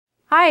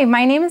Hi,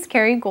 my name is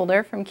Kerry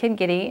Goulder from Kid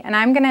Giddy, and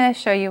I'm going to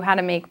show you how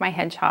to make my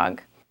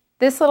hedgehog.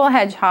 This little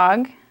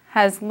hedgehog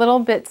has little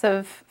bits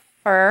of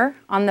fur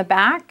on the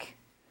back,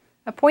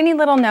 a pointy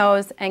little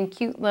nose, and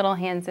cute little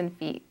hands and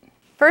feet.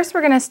 First,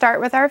 we're going to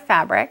start with our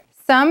fabric.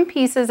 Some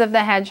pieces of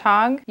the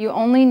hedgehog, you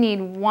only need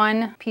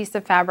one piece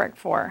of fabric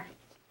for.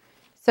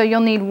 So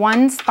you'll need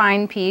one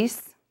spine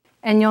piece,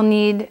 and you'll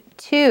need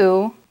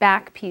two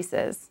back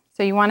pieces.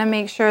 So you want to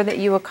make sure that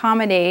you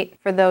accommodate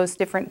for those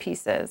different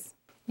pieces.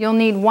 You'll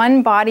need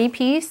one body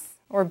piece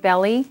or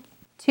belly,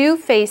 two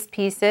face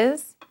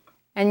pieces,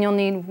 and you'll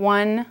need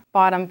one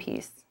bottom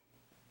piece.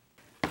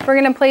 We're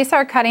going to place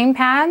our cutting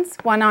pads,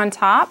 one on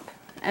top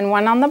and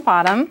one on the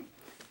bottom,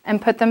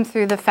 and put them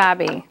through the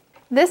Fabby.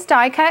 This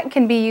die cut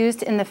can be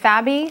used in the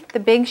Fabby, the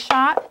Big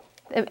Shot,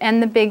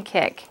 and the Big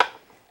Kick.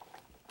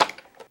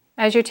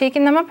 As you're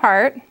taking them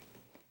apart,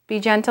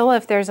 be gentle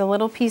if there's a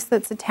little piece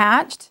that's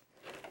attached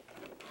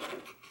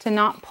to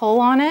not pull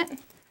on it,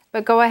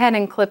 but go ahead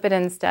and clip it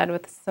instead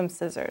with some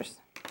scissors.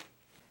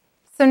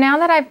 So now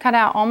that I've cut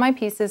out all my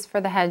pieces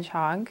for the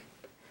hedgehog,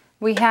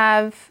 we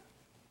have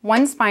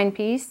one spine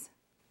piece,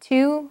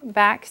 two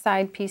back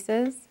side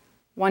pieces,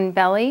 one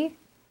belly,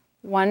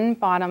 one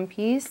bottom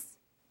piece,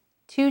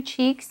 two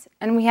cheeks,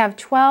 and we have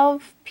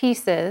 12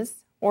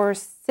 pieces or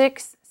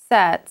 6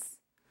 sets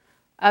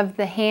of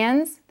the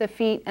hands, the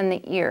feet, and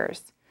the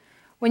ears.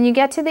 When you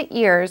get to the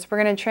ears,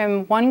 we're going to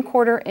trim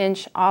 1/4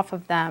 inch off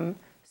of them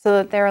so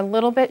that they're a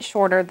little bit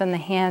shorter than the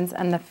hands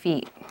and the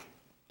feet.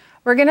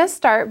 We're going to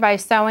start by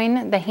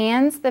sewing the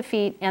hands, the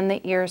feet, and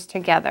the ears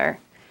together.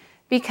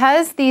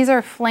 Because these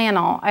are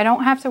flannel, I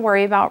don't have to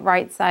worry about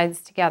right sides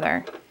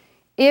together.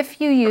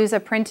 If you use a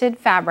printed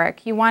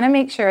fabric, you want to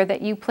make sure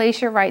that you place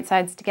your right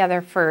sides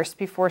together first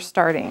before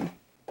starting.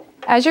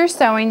 As you're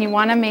sewing, you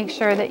want to make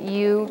sure that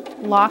you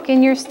lock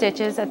in your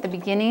stitches at the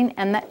beginning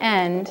and the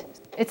end.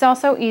 It's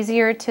also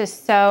easier to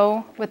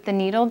sew with the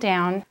needle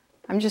down.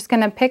 I'm just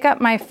going to pick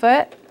up my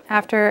foot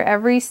after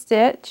every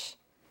stitch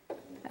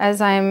as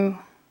I'm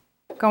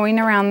going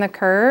around the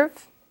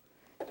curve,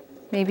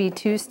 maybe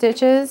 2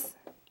 stitches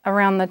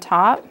around the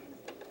top,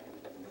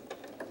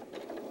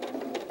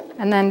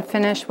 and then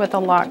finish with a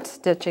locked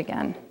stitch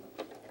again.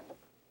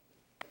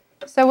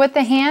 So with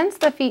the hands,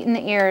 the feet, and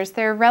the ears,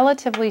 they're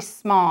relatively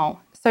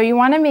small. So you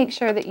want to make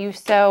sure that you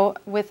sew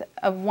with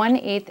a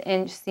 1/8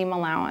 inch seam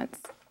allowance.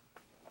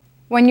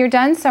 When you're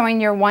done sewing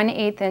your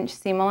 1/8 inch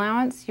seam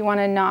allowance, you want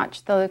to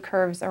notch the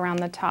curves around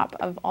the top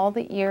of all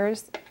the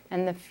ears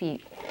and the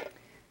feet.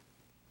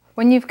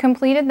 When you've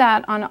completed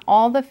that on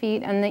all the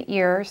feet and the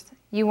ears,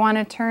 you want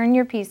to turn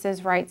your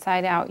pieces right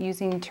side out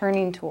using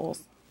turning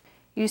tools.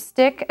 You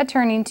stick a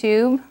turning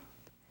tube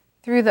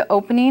through the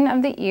opening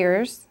of the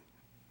ears,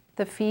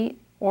 the feet,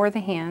 or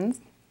the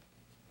hands.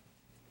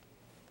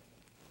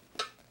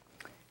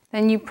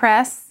 Then you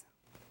press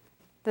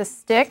the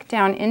stick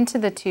down into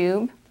the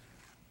tube,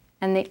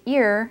 and the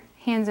ear,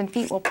 hands, and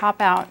feet will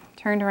pop out,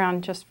 turned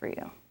around just for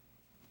you.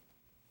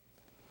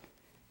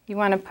 You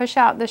want to push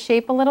out the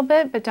shape a little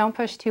bit, but don't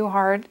push too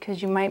hard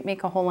because you might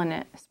make a hole in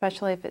it,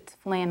 especially if it's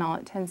flannel.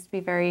 It tends to be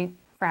very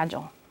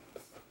fragile.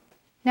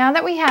 Now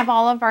that we have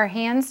all of our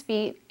hands,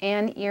 feet,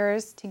 and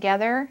ears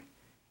together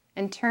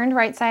and turned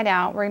right side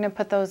out, we're going to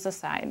put those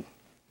aside.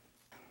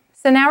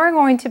 So now we're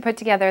going to put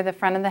together the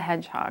front of the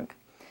hedgehog.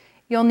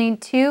 You'll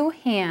need 2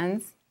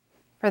 hands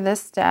for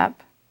this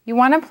step. You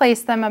want to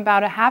place them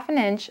about 1/2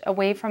 inch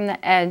away from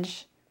the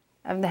edge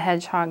of the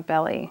hedgehog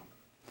belly.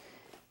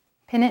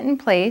 Pin it in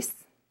place,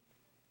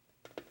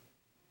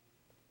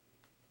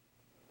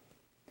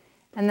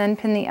 and then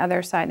pin the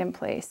other side in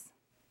place.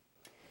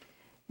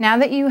 Now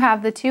that you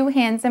have the 2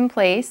 hands in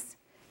place,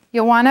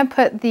 you'll want to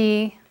put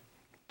the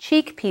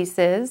cheek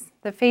pieces,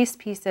 the face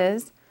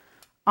pieces,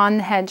 on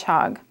the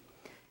hedgehog.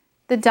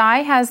 The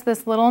die has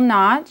this little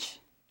notch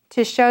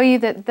to show you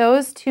that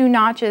those 2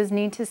 notches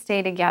need to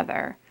stay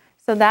together.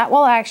 So that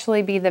will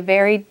actually be the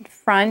very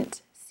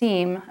front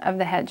seam of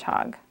the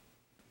hedgehog.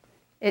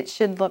 It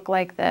should look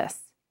like this.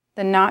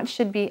 The notch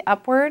should be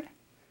upward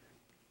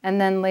and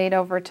then laid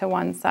over to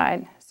one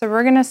side. So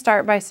we're going to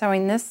start by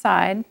sewing this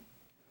side,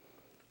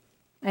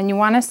 and you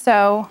want to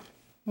sew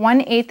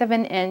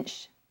 1/8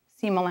 inch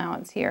seam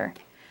allowance here.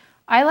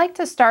 I like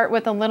to start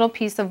with a little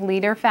piece of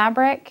leader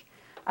fabric.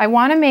 I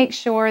want to make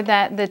sure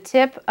that the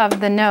tip of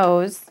the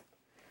nose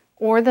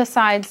or the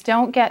sides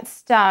don't get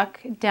stuck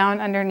down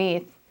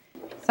underneath.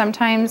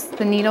 Sometimes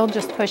the needle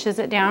just pushes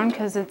it down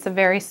because it's a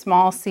very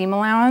small seam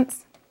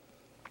allowance.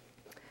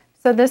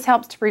 So this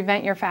helps to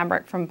prevent your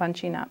fabric from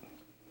bunching up.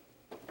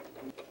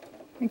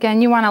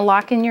 Again, you want to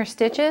lock in your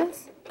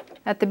stitches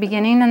at the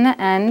beginning and the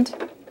end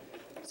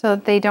so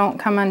that they don't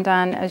come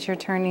undone as you're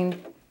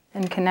turning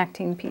and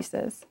connecting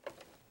pieces.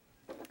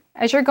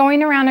 As you're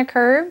going around a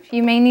curve,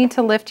 you may need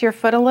to lift your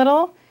foot a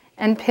little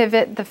and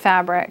pivot the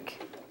fabric.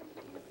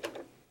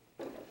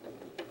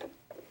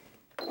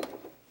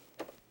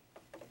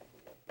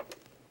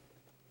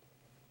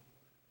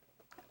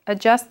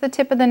 Adjust the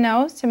tip of the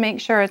nose to make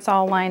sure it's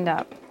all lined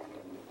up.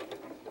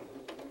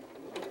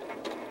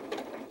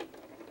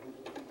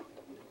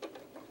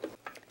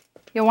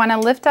 You'll want to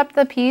lift up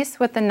the piece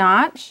with the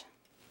notch,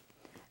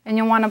 and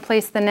you'll want to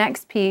place the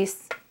next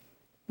piece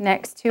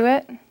next to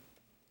it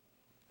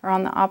or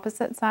on the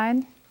opposite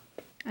side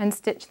and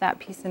stitch that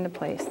piece into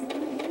place.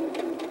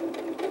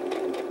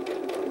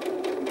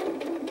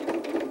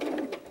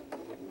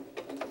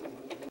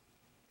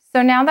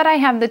 So now that I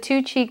have the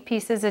two cheek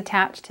pieces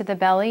attached to the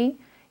belly,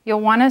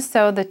 you'll want to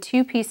sew the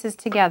two pieces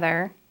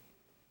together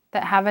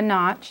that have a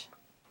notch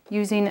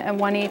using a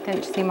 1/8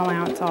 inch seam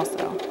allowance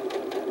also.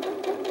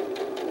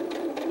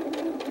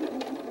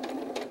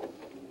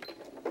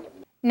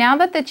 Now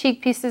that the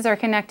cheek pieces are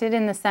connected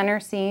in the center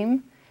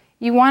seam,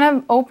 you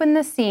want to open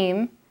the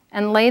seam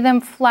and lay them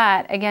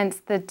flat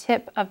against the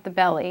tip of the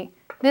belly.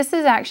 This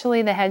is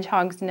actually the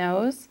hedgehog's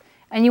nose,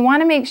 and you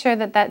want to make sure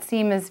that that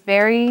seam is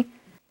very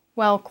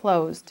well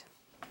closed.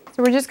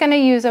 So we're just going to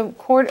use a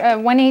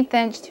 1/8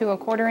 inch to a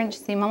 1/4 inch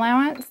seam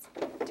allowance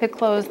to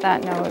close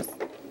that nose.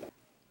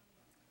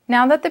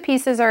 Now that the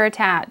pieces are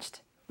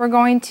attached, we're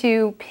going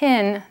to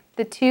pin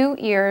the two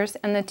ears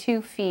and the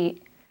 2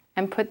 feet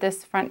and put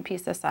this front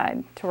piece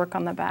aside to work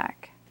on the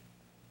back.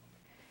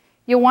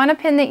 You'll want to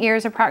pin the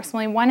ears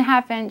approximately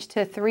 1/2 inch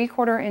to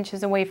 3/4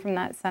 inches away from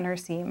that center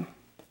seam.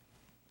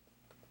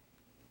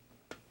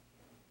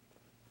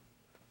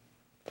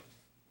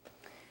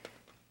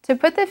 To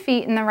put the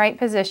feet in the right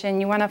position,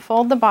 you want to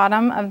fold the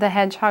bottom of the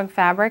hedgehog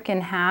fabric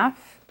in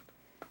half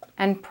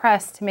and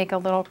press to make a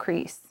little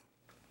crease.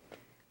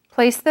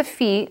 Place the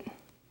feet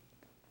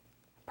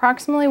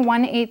approximately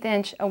 1/8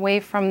 inch away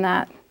from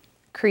that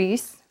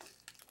crease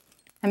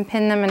and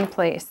pin them in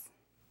place.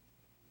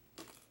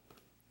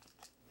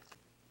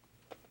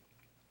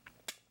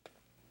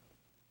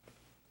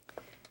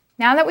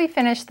 Now that we've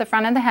finished the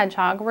front of the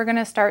hedgehog, we're going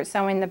to start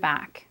sewing the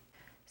back.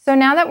 So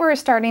now that we're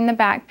starting the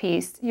back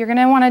piece, you're going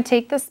to want to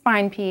take the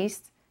spine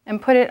piece and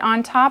put it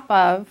on top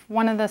of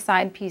one of the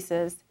side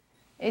pieces.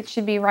 It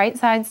should be right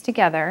sides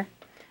together,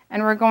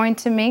 and we're going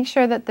to make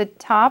sure that the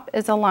top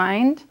is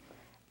aligned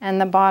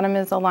and the bottom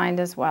is aligned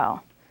as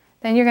well.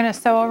 Then you're going to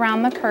sew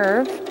around the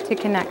curve to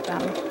connect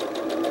them.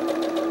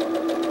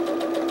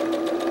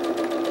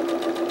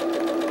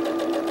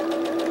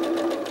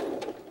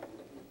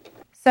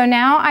 So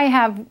now I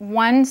have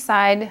one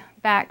side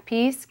back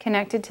piece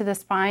connected to the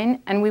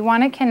spine, and we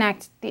want to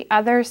connect the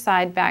other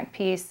side back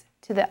piece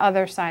to the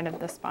other side of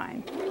the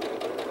spine.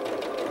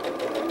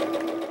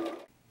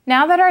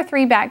 Now that our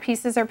 3 back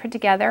pieces are put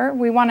together,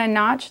 we want to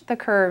notch the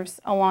curves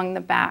along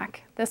the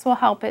back. This will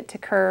help it to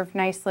curve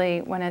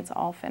nicely when it's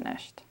all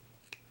finished.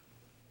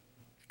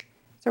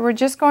 So we're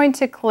just going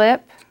to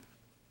clip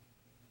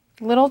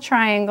little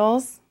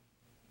triangles,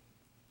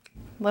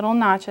 little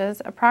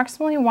notches,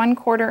 approximately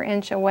 1/4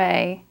 inch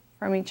away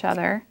from each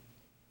other,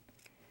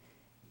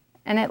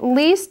 and at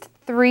least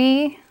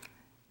 3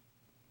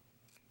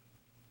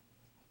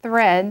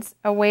 threads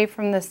away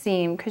from the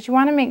seam, because you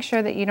want to make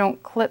sure that you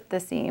don't clip the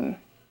seam.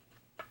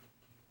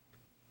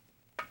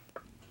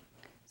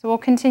 So we'll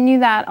continue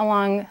that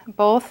along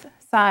both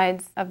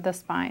sides of the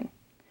spine.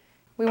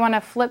 We want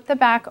to flip the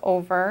back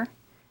over,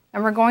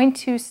 and we're going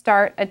to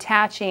start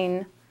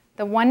attaching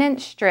the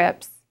 1-inch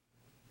strips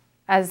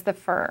as the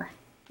fur.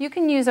 You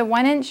can use a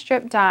 1-inch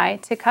strip die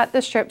to cut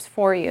the strips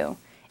for you.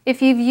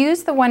 If you've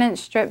used the 1-inch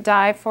strip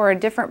die for a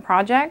different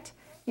project,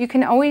 you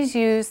can always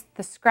use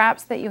the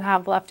scraps that you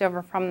have left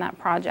over from that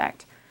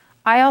project.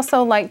 I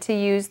also like to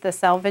use the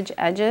selvage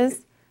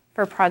edges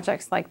for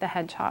projects like the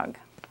hedgehog.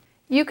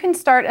 You can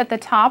start at the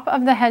top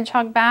of the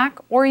hedgehog back,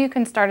 or you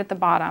can start at the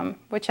bottom,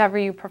 whichever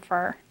you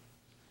prefer.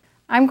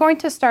 I'm going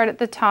to start at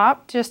the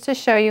top just to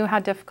show you how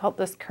difficult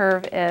this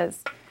curve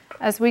is.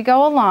 As we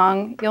go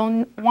along,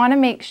 you'll want to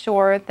make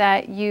sure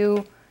that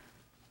you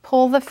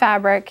pull the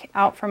fabric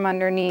out from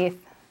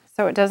underneath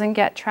so it doesn't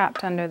get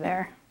trapped under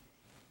there.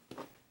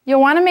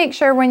 You'll want to make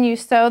sure when you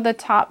sew the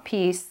top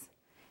piece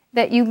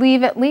that you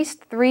leave at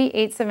least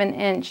 3/8 of an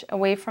inch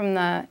away from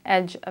the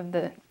edge of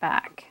the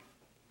back.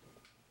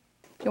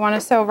 You want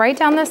to sew right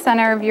down the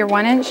center of your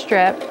 1-inch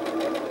strip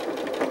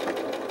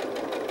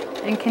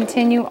and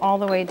continue all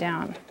the way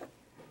down.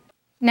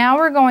 Now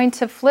we're going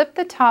to flip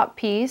the top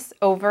piece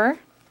over,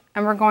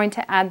 and we're going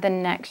to add the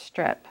next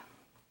strip.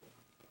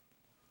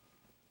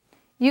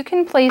 You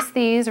can place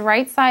these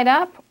right side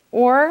up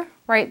or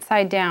right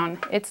side down.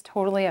 It's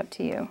totally up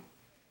to you.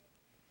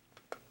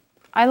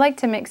 I like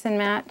to mix and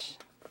match,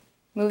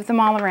 move them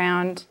all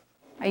around.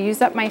 I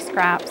use up my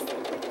scraps,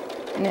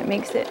 and it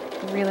makes it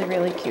really,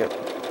 really cute.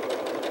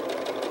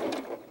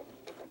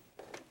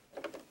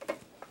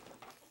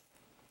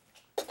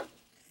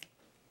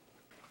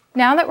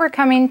 Now that we're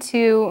coming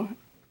to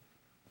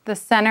the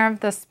center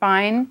of the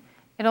spine,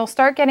 it'll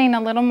start getting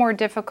a little more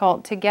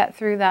difficult to get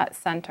through that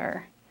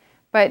center.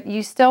 But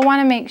you still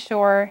want to make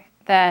sure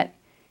that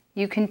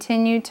you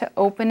continue to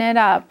open it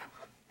up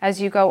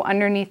as you go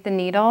underneath the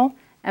needle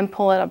and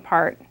pull it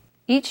apart.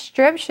 Each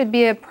strip should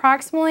be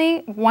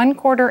approximately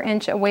 1/4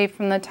 inch away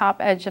from the top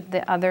edge of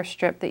the other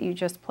strip that you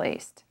just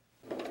placed.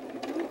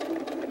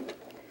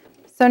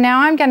 So now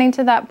I'm getting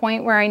to that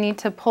point where I need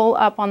to pull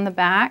up on the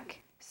back.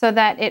 so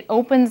that it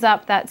opens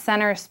up that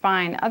center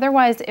spine.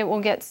 Otherwise, it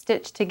will get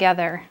stitched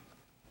together.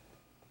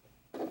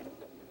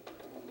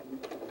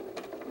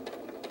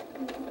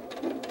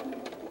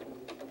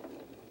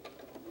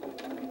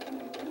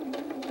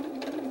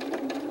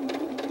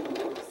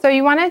 So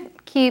you want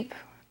to keep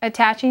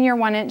attaching your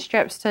 1-inch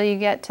strips till you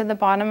get to the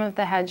bottom of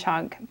the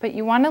hedgehog, but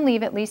you want to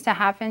leave at least a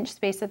 1/2 inch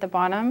space at the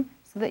bottom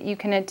so that you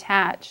can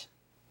attach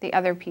the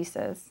other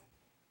pieces.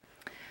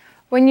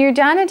 When you're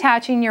done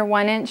attaching your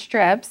 1-inch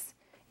strips,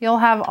 you'll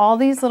have all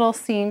these little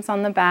seams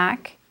on the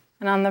back,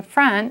 and on the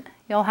front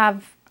you'll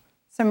have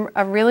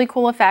a really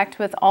cool effect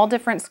with all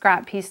different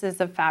scrap pieces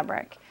of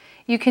fabric.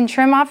 You can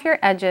trim off your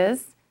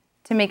edges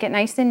to make it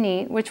nice and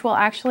neat, which will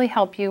actually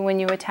help you when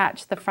you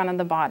attach the front of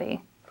the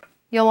body.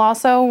 You'll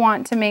also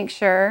want to make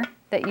sure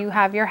that you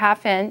have your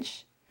 1/2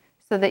 inch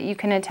so that you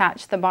can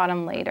attach the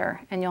bottom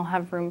later, and you'll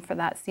have room for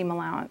that seam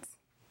allowance.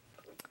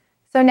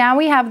 So now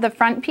we have the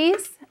front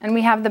piece and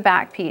we have the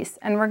back piece,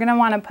 and we're going to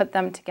want to put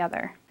them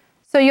together.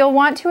 So you'll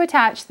want to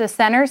attach the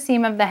center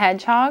seam of the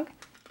hedgehog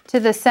to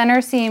the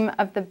center seam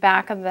of the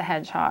back of the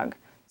hedgehog.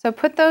 So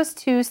put those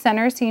two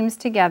center seams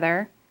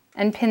together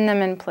and pin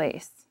them in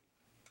place.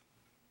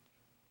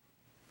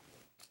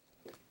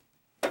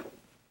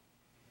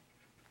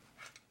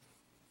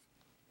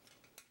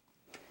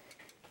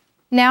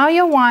 Now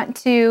you'll want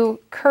to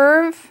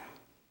curve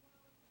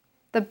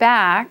the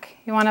back.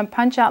 You want to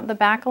punch out the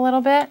back a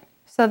little bit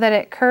so that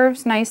it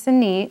curves nice and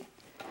neat.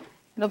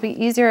 It'll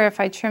be easier if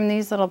I trim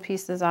these little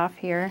pieces off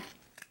here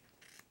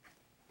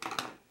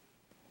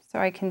so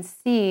I can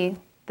see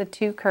the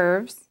two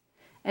curves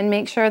and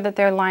make sure that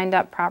they're lined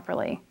up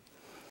properly.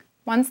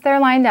 Once they're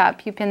lined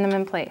up, you pin them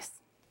in place.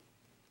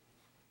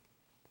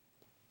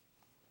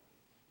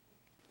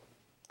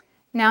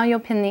 Now you'll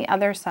pin the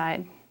other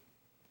side.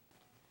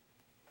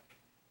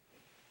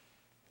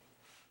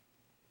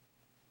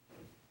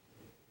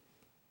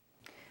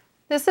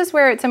 This is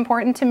where it's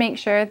important to make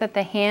sure that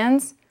the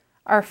hands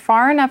are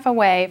far enough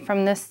away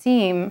from the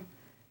seam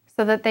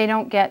so that they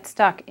don't get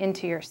stuck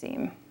into your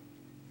seam.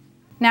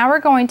 Now we're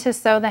going to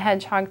sew the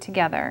hedgehog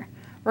together.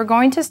 We're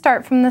going to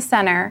start from the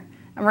center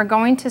and we're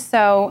going to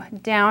sew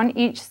down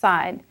each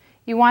side.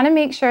 You want to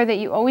make sure that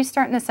you always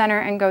start in the center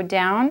and go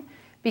down,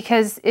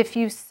 because if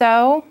you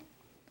sew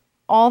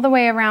all the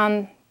way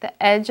around the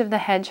edge of the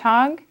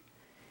hedgehog,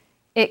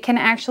 it can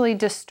actually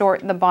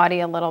distort the body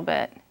a little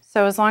bit.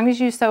 So as long as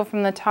you sew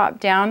from the top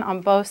down on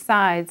both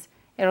sides,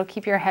 it'll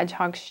keep your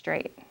hedgehog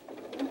straight.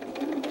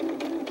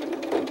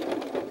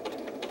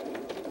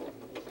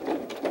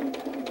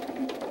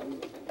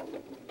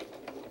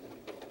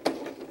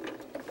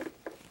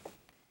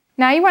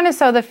 Now you want to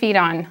sew the feet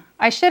on.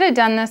 I should have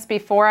done this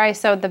before I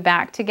sewed the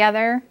back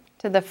together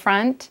to the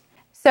front,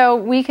 so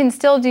we can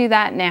still do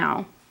that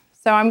now.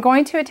 So I'm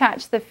going to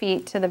attach the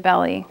feet to the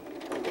belly.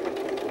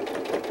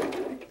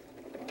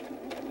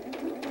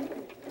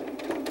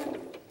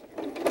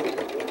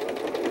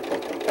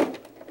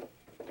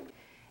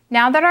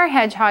 Now that our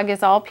hedgehog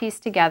is all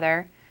pieced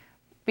together,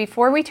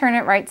 before we turn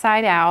it right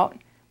side out,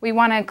 we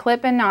want to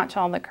clip and notch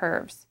all the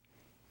curves.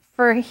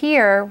 For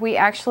here, we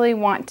actually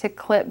want to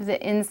clip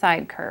the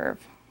inside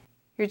curve.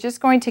 You're just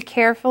going to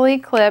carefully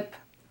clip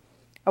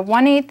a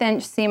 1/8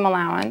 inch seam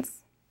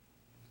allowance.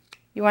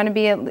 You want to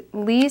be at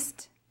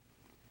least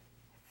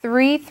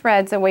 3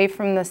 threads away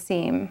from the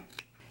seam.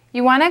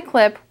 You want to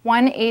clip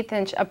 1/8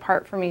 inch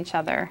apart from each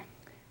other,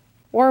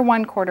 or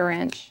 1/4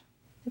 inch.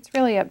 It's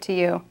really up to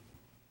you.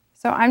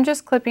 So I'm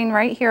just clipping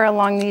right here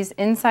along these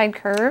inside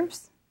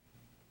curves,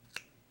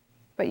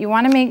 but you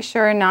want to make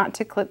sure not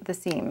to clip the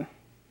seam.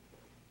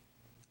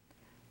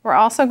 We're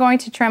also going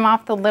to trim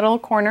off the little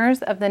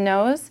corners of the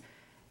nose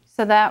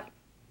so that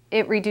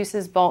it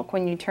reduces bulk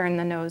when you turn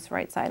the nose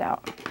right side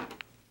out.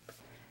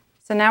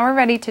 So now we're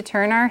ready to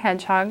turn our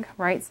hedgehog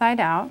right side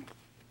out.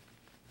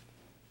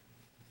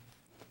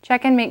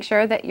 Check and make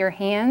sure that your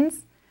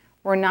hands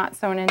were not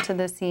sewn into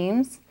the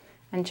seams,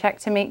 and check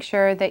to make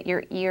sure that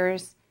your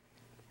ears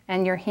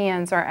and your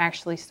hands are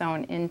actually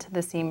sewn into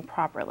the seam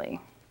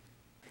properly.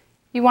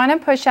 You want to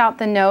push out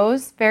the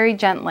nose very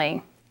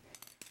gently.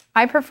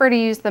 I prefer to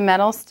use the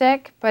metal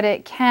stick, but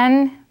it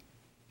can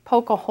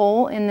poke a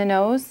hole in the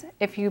nose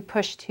if you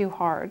push too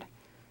hard.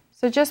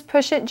 So just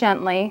push it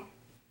gently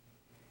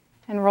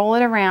and roll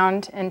it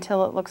around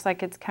until it looks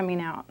like it's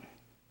coming out.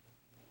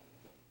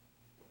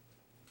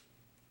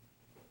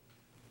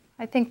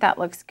 I think that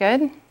looks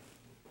good.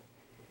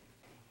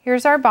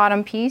 Here's our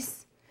bottom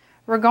piece.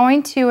 We're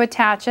going to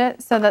attach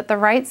it so that the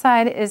right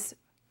side is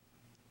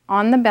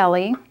on the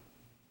belly,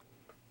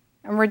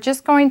 and we're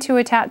just going to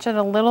attach it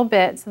a little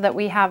bit so that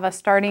we have a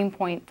starting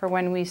point for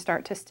when we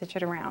start to stitch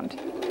it around.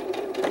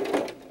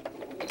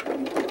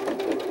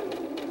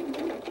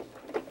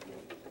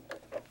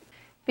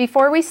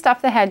 Before we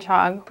stuff the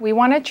hedgehog, we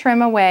want to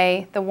trim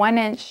away the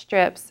 1-inch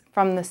strips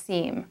from the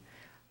seam.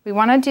 We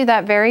want to do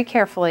that very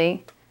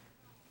carefully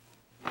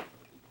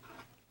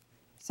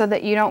so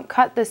that you don't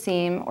cut the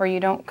seam or you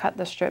don't cut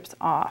the strips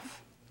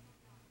off.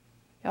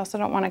 You also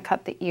don't want to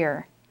cut the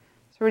ear.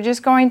 So we're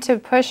just going to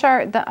push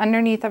the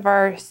underneath of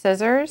our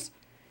scissors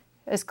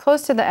as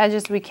close to the edge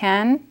as we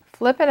can,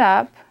 flip it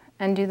up,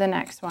 and do the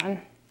next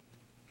one.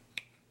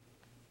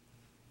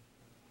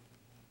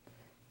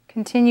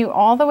 Continue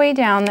all the way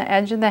down the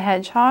edge of the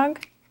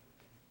hedgehog,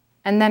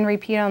 and then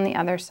repeat on the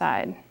other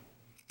side.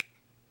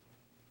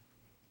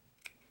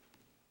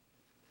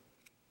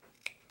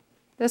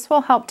 This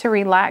will help to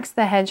relax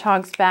the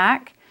hedgehog's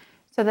back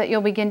so that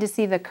you'll begin to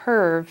see the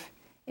curve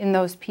in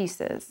those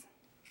pieces.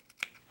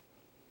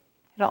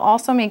 It'll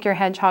also make your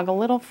hedgehog a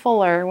little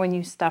fuller when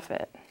you stuff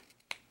it.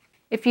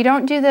 If you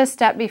don't do this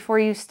step before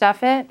you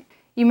stuff it,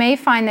 you may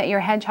find that your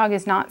hedgehog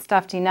is not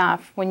stuffed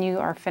enough when you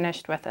are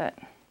finished with it.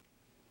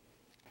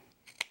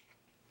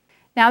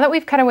 Now that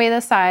we've cut away the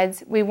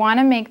sides, we want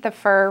to make the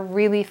fur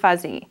really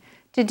fuzzy.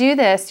 To do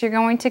this, you're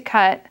going to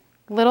cut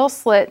little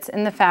slits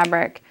in the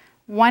fabric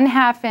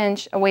 1/2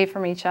 inch away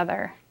from each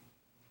other.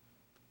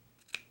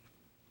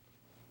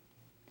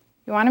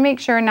 You want to make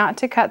sure not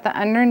to cut the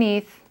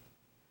underneath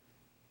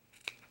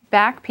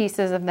back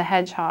pieces of the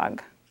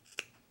hedgehog.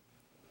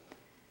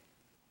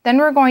 Then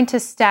we're going to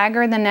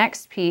stagger the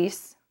next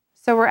piece.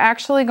 So we're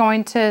actually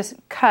going to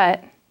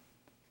cut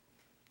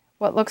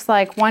what looks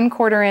like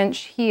 1/4 inch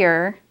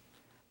here,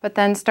 but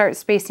then start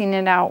spacing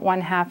it out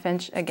 1/2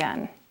 inch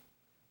again.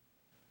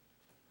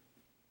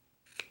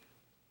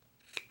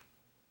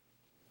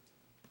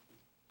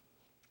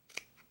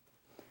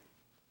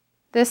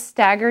 This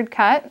staggered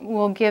cut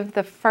will give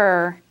the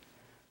fur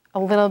a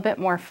little bit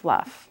more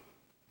fluff.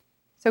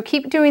 So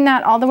keep doing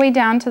that all the way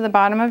down to the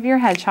bottom of your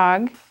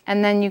hedgehog,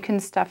 and then you can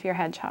stuff your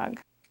hedgehog.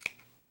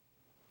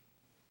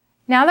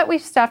 Now that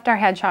we've stuffed our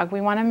hedgehog,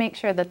 we want to make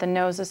sure that the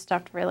nose is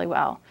stuffed really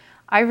well.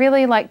 I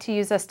really like to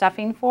use a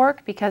stuffing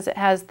fork because it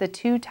has the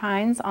 2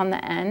 tines on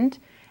the end,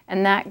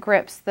 and that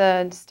grips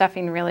the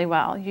stuffing really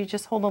well. You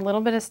just hold a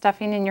little bit of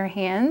stuffing in your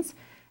hands,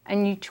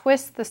 and you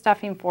twist the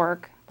stuffing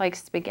fork like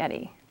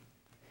spaghetti.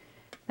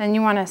 Then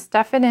you want to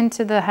stuff it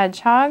into the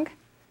hedgehog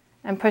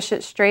and push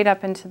it straight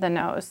up into the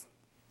nose.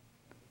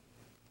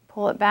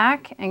 Pull it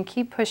back and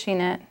keep pushing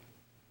it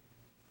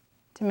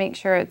to make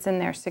sure it's in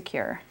there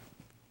secure.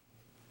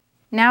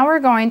 Now we're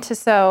going to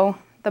sew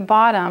the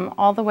bottom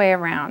all the way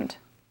around.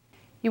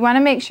 You want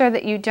to make sure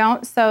that you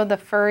don't sew the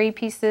furry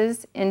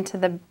pieces into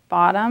the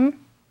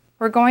bottom.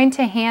 We're going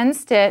to hand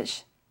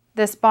stitch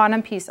this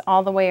bottom piece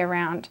all the way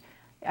around.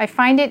 I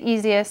find it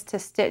easiest to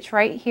stitch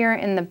right here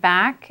in the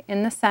back,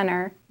 in the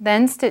center,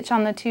 then stitch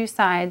on the 2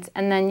 sides,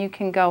 and then you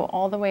can go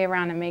all the way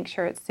around and make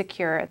sure it's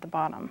secure at the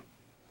bottom.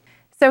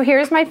 So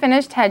here's my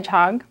finished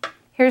hedgehog.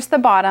 Here's the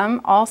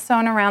bottom, all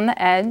sewn around the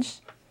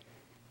edge.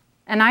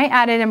 And I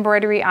added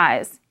embroidery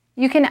eyes.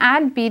 You can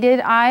add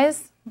beaded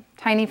eyes,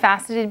 tiny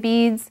faceted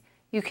beads.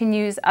 You can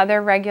use other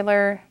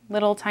regular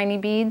little tiny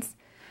beads.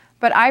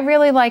 But I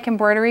really like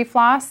embroidery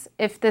floss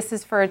if this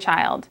is for a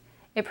child.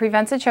 It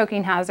prevents a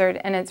choking hazard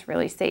and it's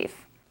really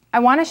safe. I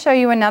want to show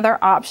you another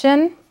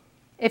option.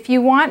 If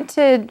you want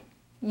to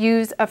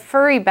use a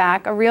furry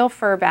back, a real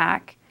fur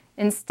back,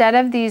 instead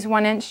of these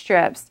 1-inch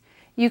strips,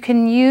 you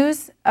can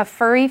use a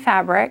furry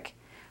fabric,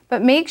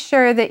 but make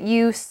sure that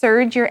you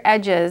serge your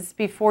edges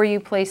before you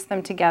place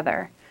them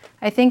together.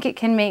 I think it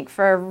can make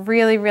for a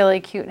really, really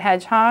cute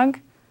hedgehog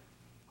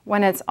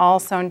when it's all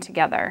sewn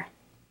together.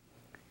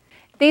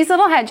 These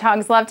little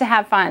hedgehogs love to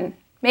have fun.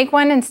 Make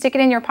one and stick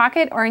it in your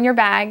pocket or in your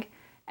bag,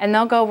 and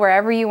they'll go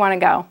wherever you want to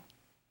go.